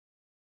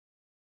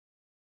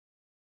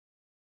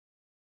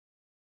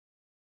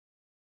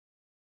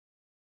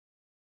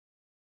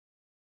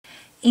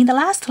In the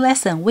last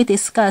lesson, we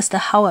discussed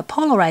how a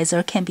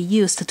polarizer can be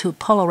used to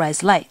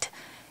polarize light.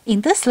 In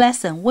this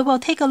lesson, we will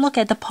take a look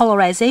at the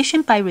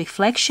polarization by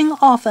reflection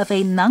off of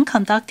a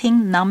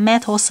non-conducting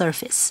non-metal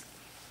surface.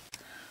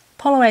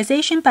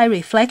 Polarization by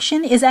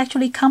reflection is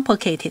actually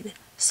complicated,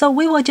 so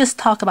we will just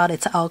talk about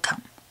its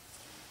outcome.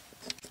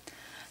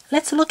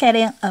 Let's look at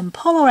an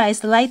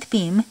unpolarized light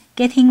beam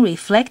getting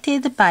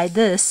reflected by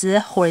this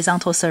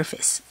horizontal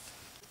surface.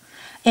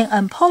 An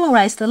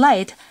unpolarized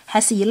light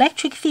has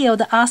electric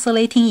field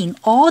oscillating in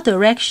all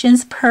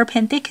directions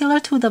perpendicular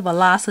to the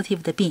velocity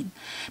of the beam,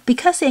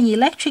 because an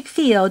electric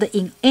field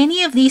in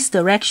any of these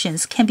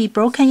directions can be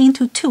broken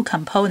into two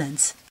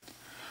components.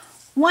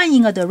 One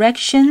in a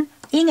direction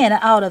in and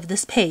out of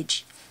this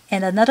page,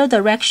 and another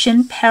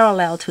direction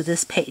parallel to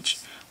this page.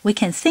 We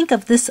can think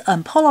of this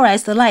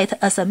unpolarized light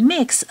as a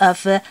mix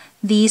of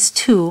these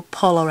two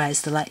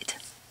polarized light.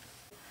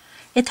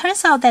 It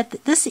turns out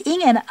that this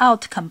in and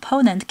out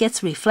component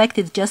gets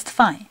reflected just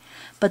fine,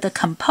 but the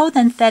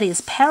component that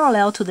is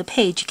parallel to the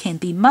page can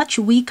be much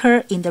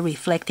weaker in the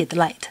reflected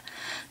light.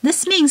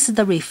 This means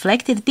the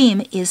reflected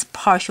beam is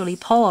partially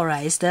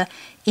polarized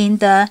in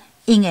the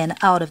in and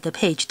out of the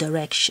page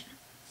direction.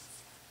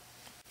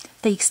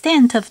 The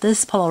extent of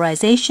this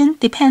polarization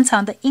depends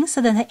on the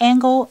incident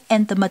angle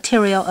and the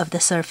material of the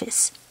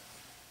surface.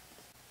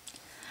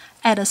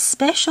 At a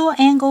special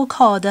angle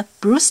called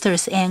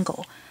Brewster's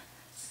angle,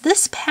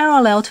 this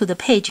parallel to the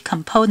page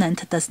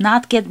component does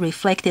not get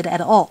reflected at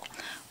all,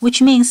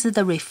 which means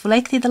the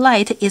reflected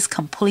light is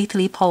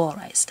completely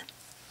polarized.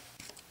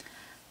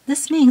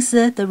 This means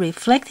the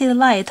reflected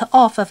light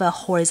off of a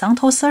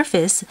horizontal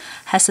surface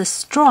has a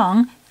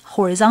strong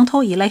horizontal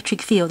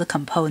electric field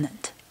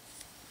component.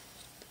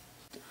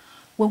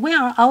 When we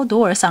are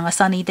outdoors on a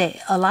sunny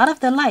day, a lot of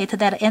the light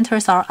that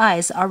enters our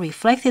eyes are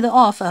reflected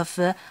off of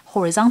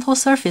horizontal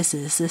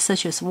surfaces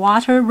such as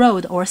water,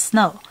 road, or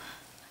snow.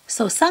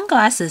 So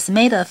sunglasses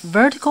made of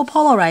vertical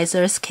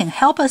polarizers can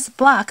help us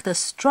block the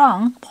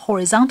strong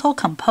horizontal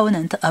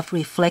component of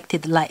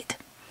reflected light.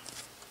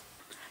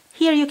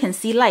 Here you can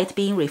see light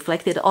being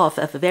reflected off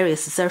of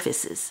various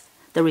surfaces.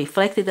 The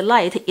reflected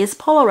light is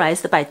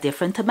polarized by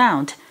different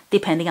amount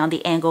depending on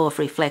the angle of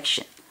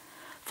reflection.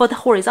 For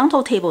the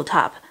horizontal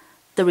tabletop,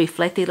 the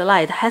reflected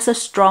light has a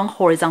strong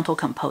horizontal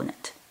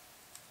component.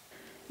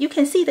 You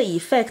can see the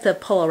effect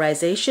of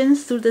polarization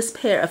through this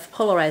pair of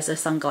polarizer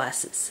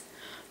sunglasses.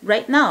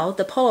 Right now,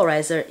 the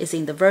polarizer is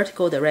in the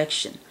vertical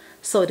direction,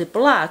 so it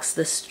blocks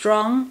the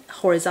strong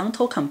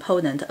horizontal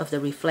component of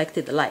the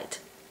reflected light.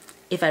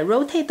 If I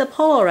rotate the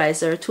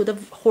polarizer to the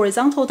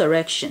horizontal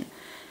direction,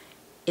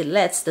 it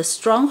lets the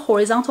strong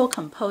horizontal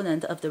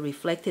component of the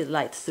reflected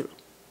light through.